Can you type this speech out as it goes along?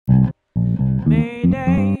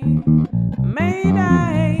Mayday,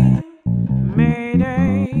 Mayday,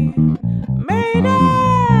 Mayday,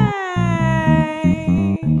 Mayday.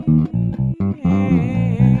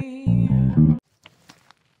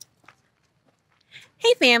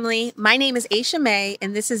 Hey family, my name is Aisha May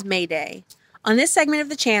and this is Mayday. On this segment of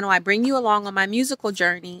the channel, I bring you along on my musical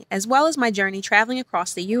journey, as well as my journey traveling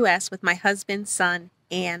across the U.S. with my husband, son,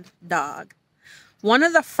 and dog. One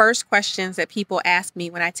of the first questions that people ask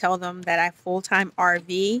me when I tell them that I full-time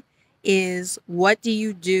RV is, what do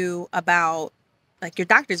you do about your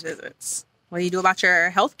doctor's visits? What do you do about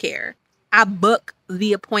your health care? I book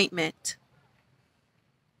the appointment.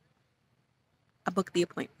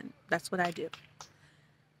 That's what I do.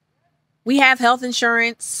 We have health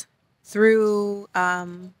insurance through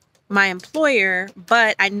my employer,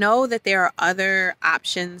 but I know that there are other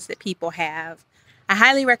options that people have. I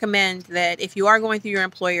highly recommend that if you are going through your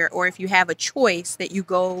employer, or if you have a choice, that you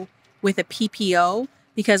go with a PPO,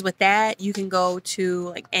 because with that you can go to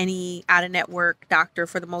like any out-of-network doctor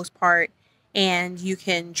for the most part, and you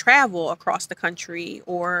can travel across the country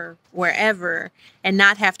or wherever and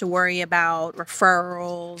not have to worry about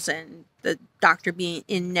referrals and the doctor being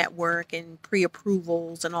in network and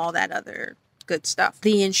pre-approvals and all that other good stuff.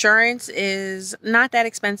 The insurance is not that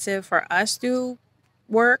expensive for us to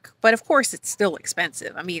work, but of course it's still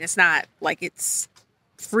expensive. I mean, it's not like it's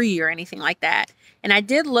free or anything like that. And I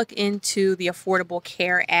did look into the Affordable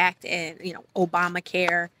Care Act and,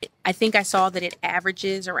 Obamacare. I think I saw that it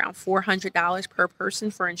averages around $400 per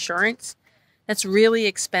person for insurance. That's really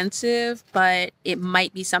expensive, but it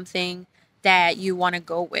might be something that you want to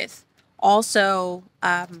go with. Also,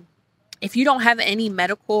 if you don't have any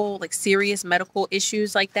serious medical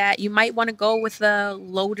issues like that, you might want to go with a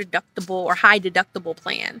low deductible or high deductible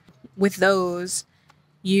plan. With those,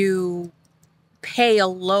 you pay a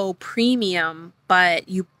low premium, but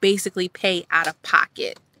you basically pay out of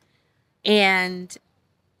pocket. And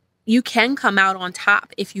you can come out on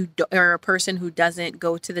top if you are a person who doesn't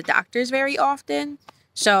go to the doctors very often.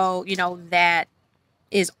 So, that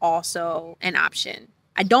is also an option.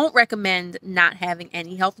 I don't recommend not having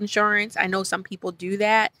any health insurance. I know some people do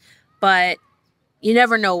that, but you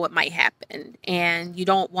never know what might happen, and you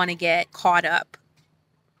don't want to get caught up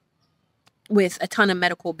with a ton of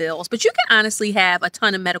medical bills. But you can honestly have a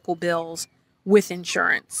ton of medical bills with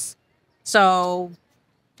insurance. So,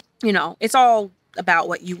 it's all about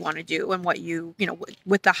what you want to do and what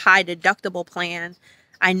with the high deductible plan,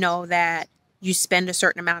 I know that you spend a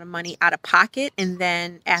certain amount of money out of pocket, and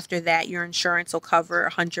then after that, your insurance will cover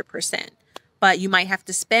 100%. But you might have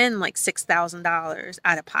to spend like $6,000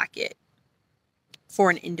 out of pocket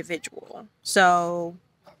for an individual. So,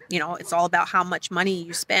 it's all about how much money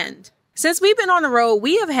you spend. Since we've been on the road,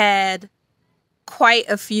 we have had quite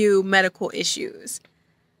a few medical issues.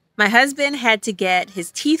 My husband had to get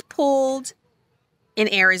his teeth pulled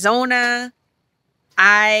in Arizona.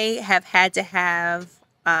 I have had to have,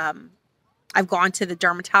 I've gone to the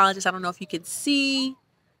dermatologist. I don't know if you can see.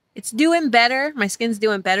 It's doing better. My skin's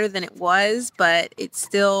doing better than it was, but it's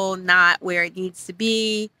still not where it needs to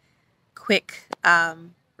be. Quick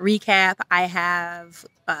recap. I have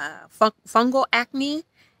fungal acne,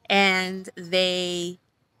 and they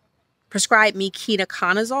prescribed me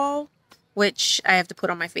ketoconazole, which I have to put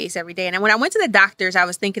on my face every day. And when I went to the doctors, I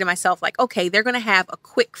was thinking to myself, like, okay, they're going to have a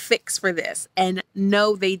quick fix for this. And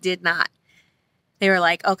no, they did not. They were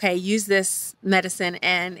like, okay, use this medicine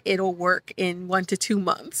and it'll work in 1 to 2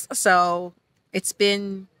 months. So it's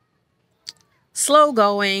been slow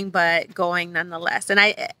going, but going nonetheless. And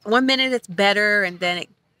 1 minute it's better, and then it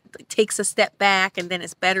takes a step back, and then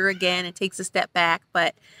it's better again and takes a step back.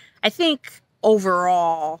 But I think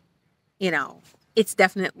overall, it's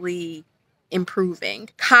definitely improving.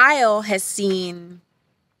 Kyle has seen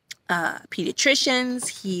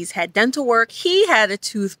pediatricians. He's had dental work. He had a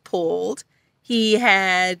tooth pulled. He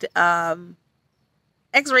had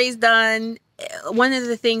x-rays done. One of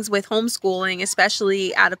the things with homeschooling,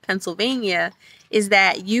 especially out of Pennsylvania, is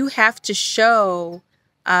that you have to show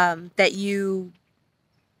that you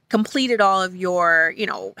completed all of your,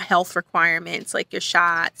 health requirements, like your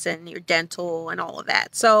shots and your dental and all of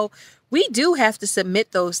that. So we do have to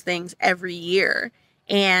submit those things every year,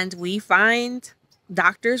 and we find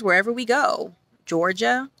doctors wherever we go.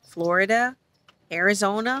 Georgia, Florida,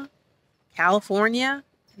 Arizona, California,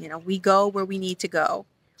 we go where we need to go.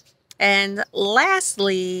 And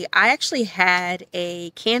lastly, I actually had a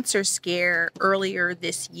cancer scare earlier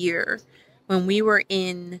this year when we were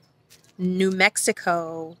in New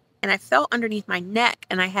Mexico, and I felt underneath my neck,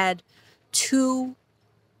 and I had 2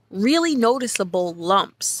 really noticeable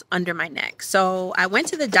lumps under my neck. So I went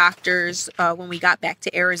to the doctors when we got back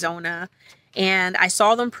to Arizona, and I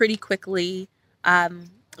saw them pretty quickly. I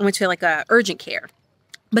went to like a urgent care,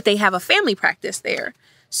 but they have a family practice there.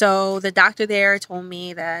 So the doctor there told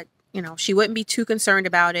me that, she wouldn't be too concerned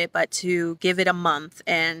about it, but to give it a month.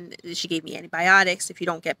 And she gave me antibiotics. If you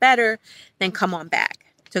don't get better, then come on back.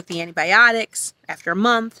 Took the antibiotics. After a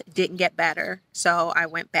month, it didn't get better. So I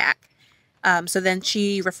went back. So then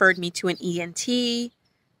she referred me to an ENT.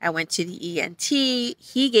 I went to the ENT.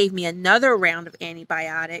 He gave me another round of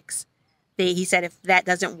antibiotics. He said if that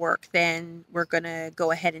doesn't work, then we're going to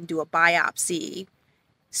go ahead and do a biopsy.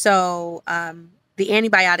 So the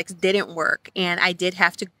antibiotics didn't work, and I did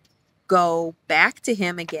have to go back to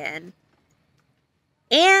him again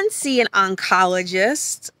and see an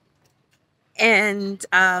oncologist. And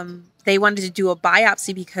they wanted to do a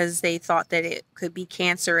biopsy because they thought that it could be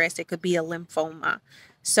cancerous. It could be a lymphoma.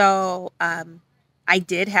 So I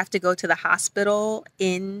did have to go to the hospital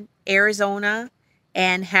in Arizona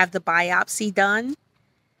and have the biopsy done.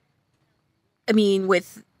 I mean,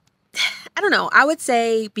 I don't know, I would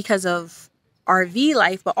say because of RV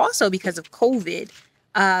life, but also because of COVID,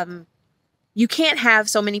 you can't have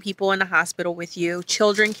so many people in the hospital with you.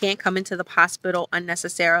 Children can't come into the hospital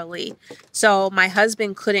unnecessarily. So my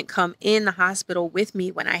husband couldn't come in the hospital with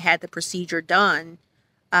me when I had the procedure done.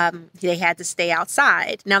 They had to stay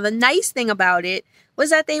outside. Now, the nice thing about it was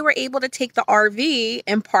that they were able to take the RV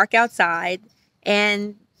and park outside.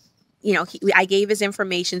 And, I gave his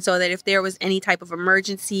information so that if there was any type of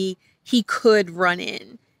emergency, he could run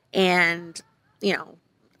in. And,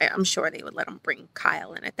 I'm sure they would let him bring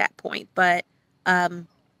Kyle in at that point. But I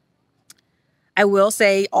will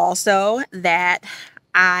say also that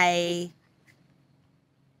I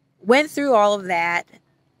went through all of that,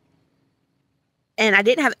 and I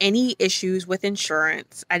didn't have any issues with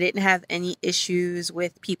insurance. I didn't have any issues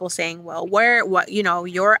with people saying, well,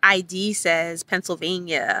 your ID says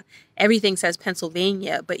Pennsylvania. Everything says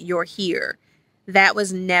Pennsylvania, but you're here. That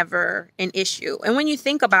was never an issue. And when you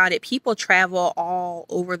think about it, people travel all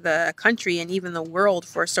over the country and even the world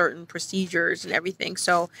for certain procedures and everything.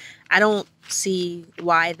 So I don't see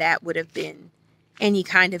why that would have been any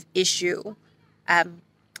kind of issue.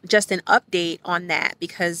 Just an update on that,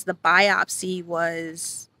 because the biopsy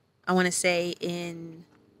was, I want to say, in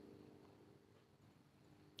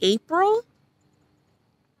April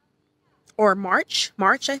or March,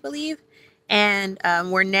 I believe. And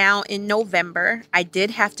we're now in November. I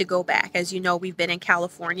did have to go back. As you know, we've been in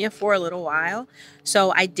California for a little while.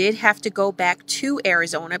 So I did have to go back to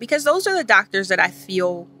Arizona because those are the doctors that I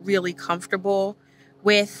feel really comfortable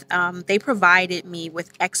with. They provided me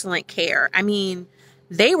with excellent care. I mean,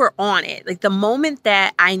 they were on it. Like the moment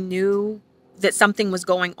that I knew that something was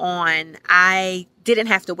going on, I didn't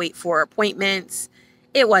have to wait for appointments.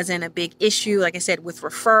 It wasn't a big issue, like I said, with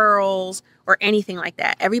referrals or anything like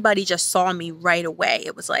that. Everybody just saw me right away.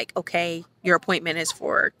 It was like, okay, your appointment is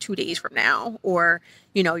for 2 days from now, or,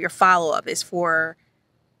 your follow-up is for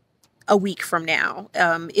a week from now.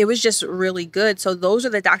 It was just really good. So those are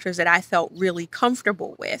the doctors that I felt really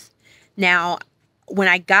comfortable with. Now, when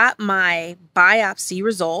I got my biopsy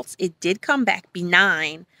results, it did come back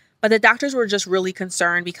benign, but the doctors were just really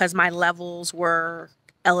concerned because my levels were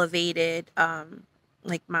elevated.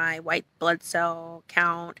 Like my white blood cell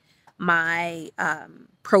count, my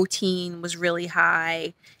protein was really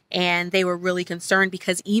high, and they were really concerned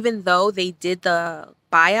because even though they did the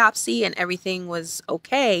biopsy and everything was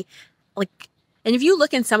okay, and if you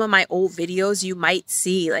look in some of my old videos, you might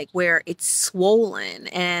see like where it's swollen,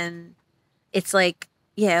 and it's like,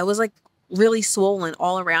 it was like really swollen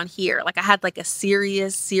all around here. Like I had like a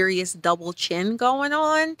serious double chin going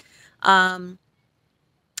on.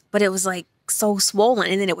 But it was like so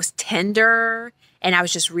swollen, and then it was tender, and I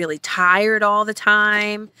was just really tired all the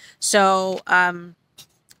time. So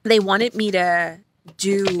they wanted me to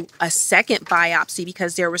do a second biopsy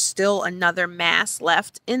because there was still another mass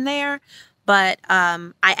left in there. But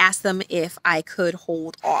I asked them if I could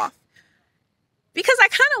hold off because I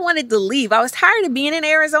kind of wanted to leave. I was tired of being in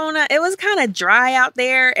Arizona. It was kind of dry out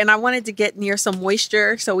there, and I wanted to get near some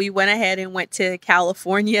moisture. So we went ahead and went to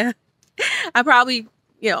California. I probably,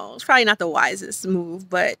 it's probably not the wisest move,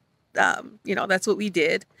 but, that's what we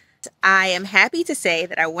did. I am happy to say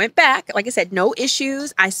that I went back. Like I said, no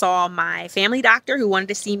issues. I saw my family doctor who wanted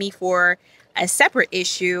to see me for a separate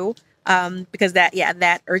issue because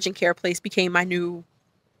that urgent care place became my new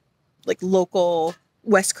local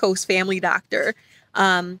West Coast family doctor.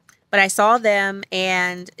 But I saw them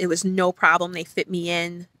and it was no problem. They fit me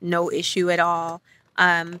in, no issue at all.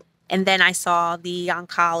 And then I saw the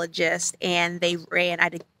oncologist and I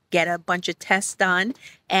had to get a bunch of tests done,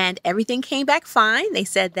 and everything came back fine. They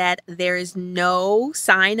said that there is no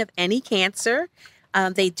sign of any cancer.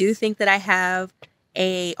 They do think that I have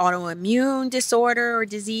a autoimmune disorder or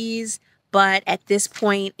disease, but at this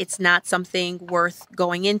point, it's not something worth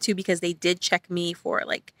going into because they did check me for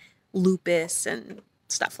like lupus and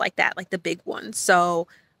stuff like that, like the big ones. So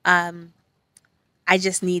I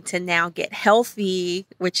just need to now get healthy,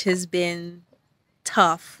 which has been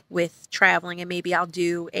tough with traveling, and maybe I'll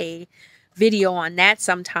do a video on that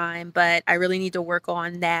sometime, but I really need to work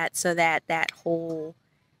on that so that that whole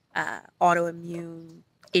autoimmune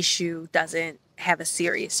issue doesn't have a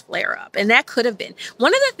serious flare up. And that could have been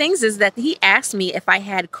one of the things. Is that he asked me if I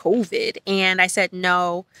had COVID, and I said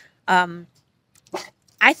no.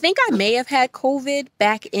 I think I may have had COVID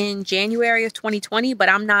back in January of 2020, but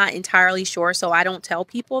I'm not entirely sure, so I don't tell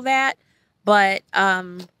people that. But I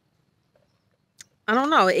don't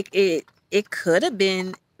know. It could have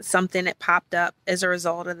been something that popped up as a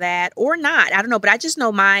result of that, or not. I don't know, but I just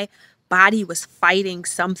know my body was fighting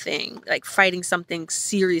something, like fighting something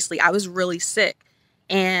seriously. I was really sick,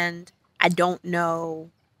 and I don't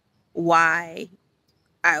know why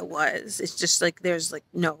I was. It's just like there's like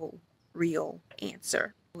no real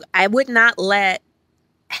answer. I would not let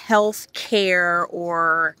health care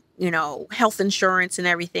or, health insurance and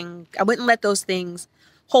everything, I wouldn't let those things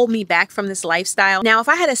hold me back from this lifestyle. Now, if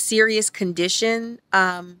I had a serious condition,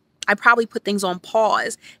 I probably put things on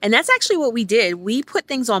pause. And that's actually what we did. We put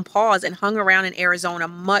things on pause and hung around in Arizona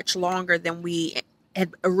much longer than we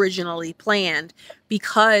had originally planned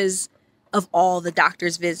because of all the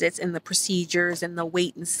doctor's visits and the procedures and the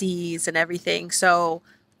wait and sees and everything. So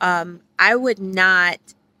I would not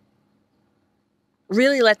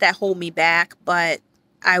really let that hold me back, but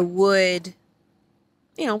I would,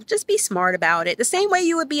 just be smart about it. The same way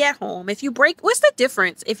you would be at home. If you what's the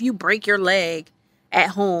difference if you break your leg at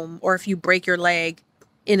home or if you break your leg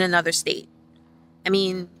in another state? I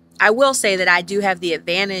mean, I will say that I do have the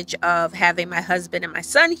advantage of having my husband and my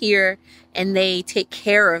son here, and they take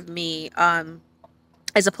care of me,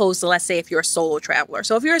 as opposed to, let's say, if you're a solo traveler.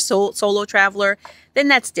 So if you're a solo traveler, then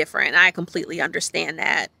that's different. I completely understand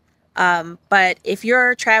that. But if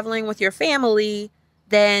you're traveling with your family,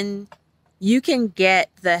 then you can get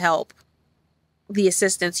the help, the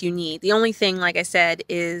assistance you need. The only thing, like I said,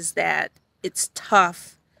 is that it's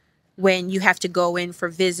tough when you have to go in for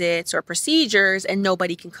visits or procedures and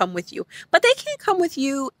nobody can come with you. But they can't come with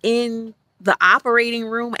you in the operating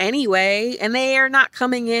room anyway, and they are not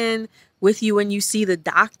coming in with you when you see the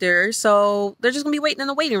doctor. So they're just gonna be waiting in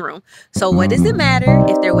the waiting room. So what does it matter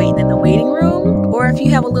if they're waiting in the waiting room or if you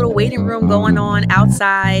have a little waiting room going on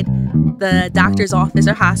outside the doctor's office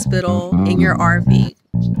or hospital in your RV?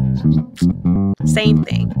 Same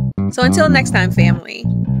thing. So until next time, family,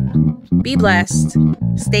 be blessed,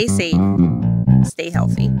 stay safe, stay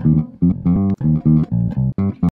healthy.